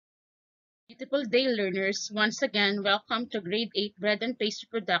Beautiful day, learners. Once again, welcome to Grade 8 Bread and Pastry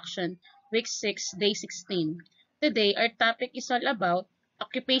Production, Week 6, Day 16. Today, our topic is all about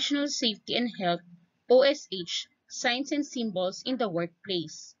Occupational Safety and Health, OSH, Signs and Symbols in the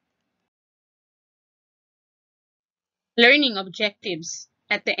Workplace. Learning objectives.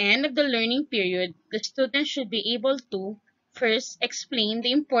 At the end of the learning period, the student should be able to first, explain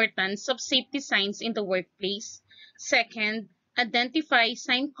the importance of safety signs in the workplace. Second, identify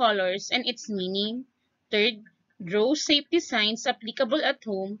sign colors and its meaning. Third, draw safety signs applicable at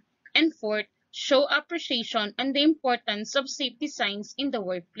home. And fourth, show appreciation on the importance of safety signs in the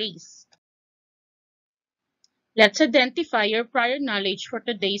workplace. Let's identify your prior knowledge for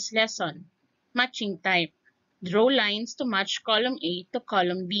today's lesson. Matching type. Draw lines to match column A to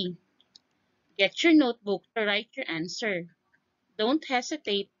column B. Get your notebook to write your answer. Don't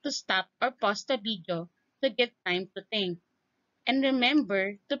hesitate to stop or pause the video to get time to think. And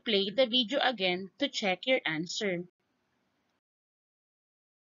remember to play the video again to check your answer.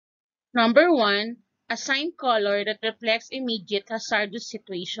 Number 1. Assign color that reflects immediate hazardous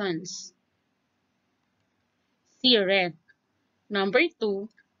situations. C. Red. Number 2.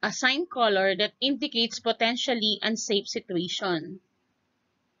 Assign color that indicates potentially unsafe situation.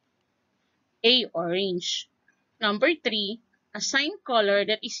 A. Orange. Number 3. Assign color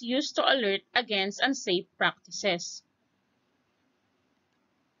that is used to alert against unsafe practices.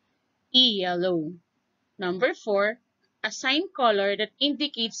 E. Yellow. Number 4. Assign color that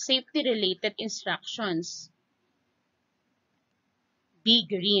indicates safety-related instructions. B.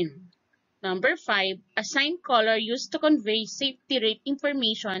 Green. Number 5. Assign color used to convey safety rate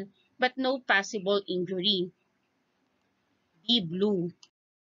information but no possible injury. D. Blue.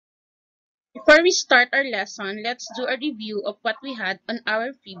 Before we start our lesson, let's do a review of what we had on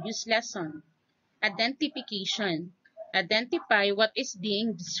our previous lesson. Identification. Identify what is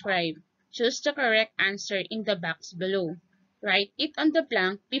being described. Choose the correct answer in the box below. Write it on the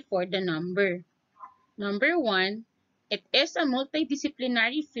blank before the number. Number 1. It is a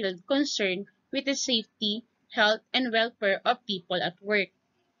multidisciplinary field concerned with the safety, health, and welfare of people at work.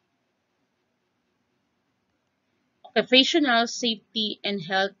 Occupational Safety and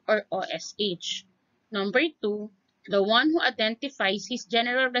Health, or OSH. Number 2. The one who identifies his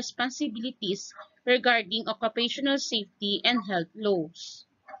general responsibilities regarding occupational safety and health laws.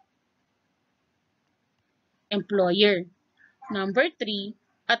 Employer. Number 3.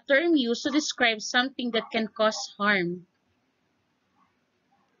 A term used to describe something that can cause harm.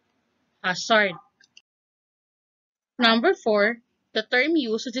 Hazard. Number 4. The term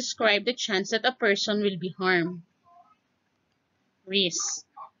used to describe the chance that a person will be harmed. Risk.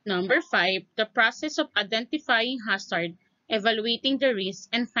 Number 5. The process of identifying hazard, evaluating the risk,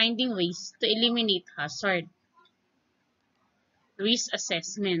 and finding ways to eliminate hazard. Risk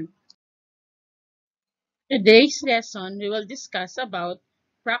assessment. Today's lesson, we will discuss about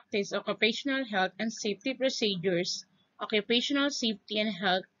practice occupational health and safety procedures, occupational safety and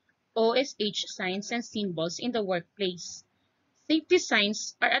health, OSH signs and symbols in the workplace. Safety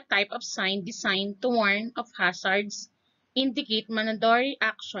signs are a type of sign designed to warn of hazards, indicate mandatory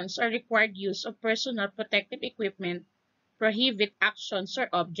actions or required use of personal protective equipment, prohibit actions or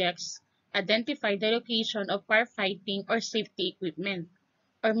objects, identify the location of firefighting or safety equipment,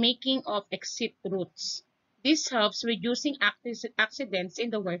 or making of exit routes. This helps reducing accidents in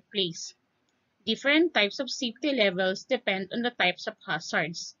the workplace. Different types of safety levels depend on the types of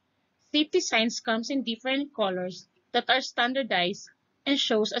hazards. Safety signs comes in different colors that are standardized and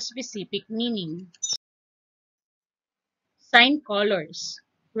shows a specific meaning. Sign colors.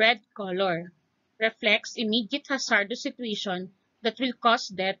 Red color reflects immediate hazardous situation that will cause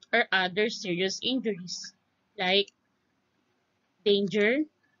death or other serious injuries, like danger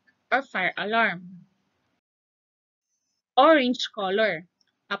or fire alarm. Orange color,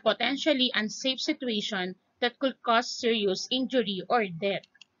 a potentially unsafe situation that could cause serious injury or death.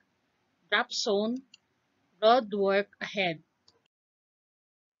 Drop zone, road work ahead.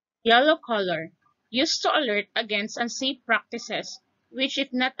 Yellow color, used to alert against unsafe practices, which if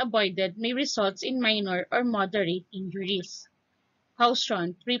not avoided may result in minor or moderate injuries.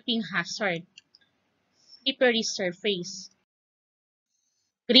 Caution, tripping hazard. Slippery surface.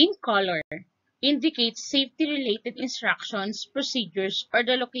 Green color indicates safety-related instructions, procedures, or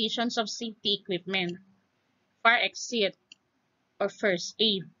the locations of safety equipment. Fire exit or first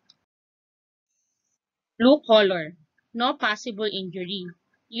aid. Blue color, no possible injury,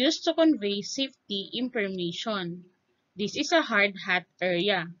 used to convey safety information. This is a hard hat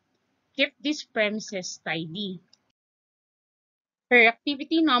area. Keep these premises tidy. For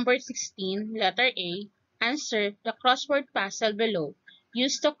activity number 16, letter A, answer the crossword puzzle below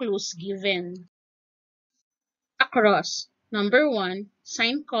use the clues given. Across. Number 1,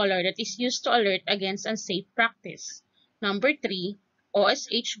 sign color that is used to alert against unsafe practice. Number 3,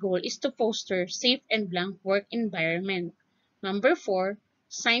 OSH goal is to foster safe and blank work environment. Number 4,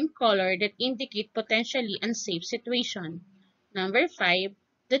 sign color that indicate potentially unsafe situation. Number 5,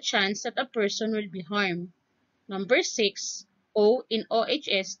 the chance that a person will be harmed. Number 6, O in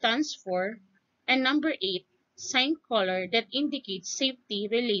OHS stands for. And number 8, sign color that indicates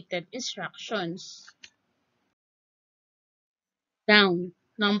safety-related instructions. Down.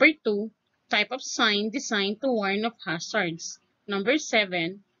 Number 2, type of sign designed to warn of hazards. Number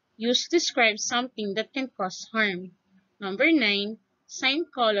 7, use to describe something that can cause harm. Number 9, sign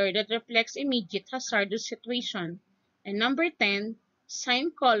color that reflects immediate hazardous situation. And number 10,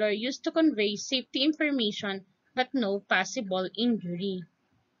 sign color used to convey safety information but no possible injury.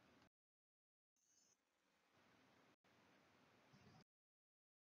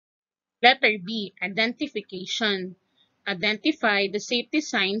 Letter B, identification. Identify the safety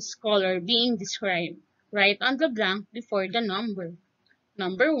signs color being described. Write on the blank before the number.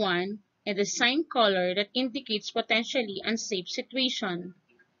 Number 1, it is sign color that indicates potentially unsafe situation.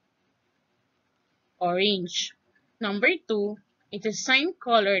 Orange. Number 2, it is sign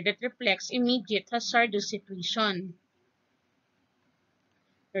color that reflects immediate hazardous situation.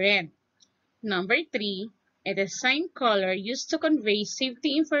 Red. Number 3, it is sign color used to convey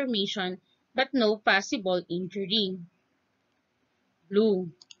safety information but no possible injury.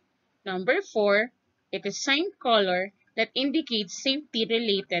 Blue. Number 4, it is sign color that indicates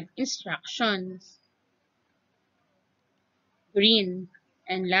safety-related instructions. Green.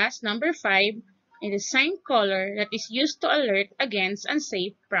 And last, number 5, it is sign color that is used to alert against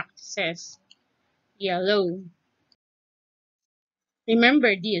unsafe practices. Yellow.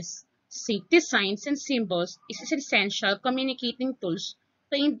 Remember this, safety signs and symbols is essential communicating tools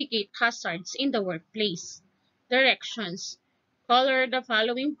to indicate hazards in the workplace. Directions. Color the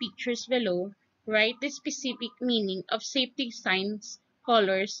following pictures below. Write the specific meaning of safety signs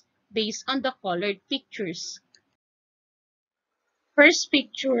colors based on the colored pictures. First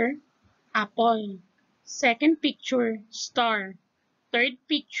picture, apple. Second picture, star. Third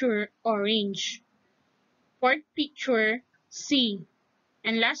picture, orange. Fourth picture, sea.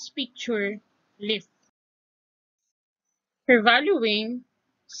 And last picture, lift. For valuing,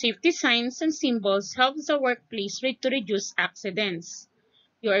 safety signs and symbols helps the workplace to reduce accidents.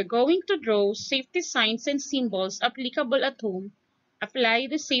 You are going to draw safety signs and symbols applicable at home. Apply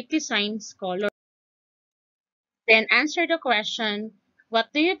the safety signs color. Then answer the question,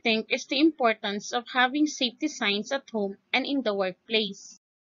 what do you think is the importance of having safety signs at home and in the workplace?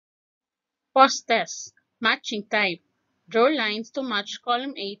 Pause test. Matching type. Draw lines to match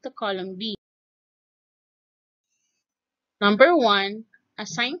column A to column B. Number 1,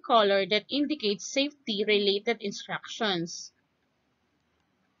 assign color that indicates safety-related instructions.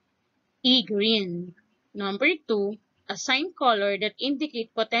 E green. Number 2, assign color that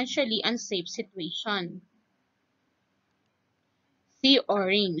indicate potentially unsafe situation. C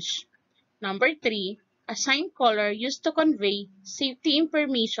orange. Number 3, assign color used to convey safety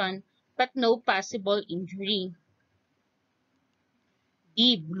information but no possible injury.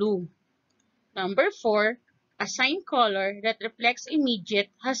 D blue. Number 4, assign color that reflects immediate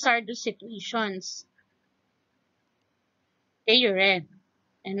hazardous situations. A red.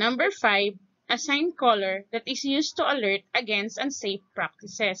 And number 5, assign color that is used to alert against unsafe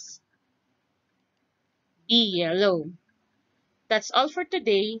practices. B yellow. That's all for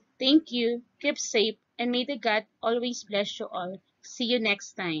today. Thank you, keep safe, and may the God always bless you all. See you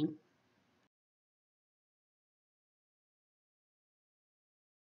next time.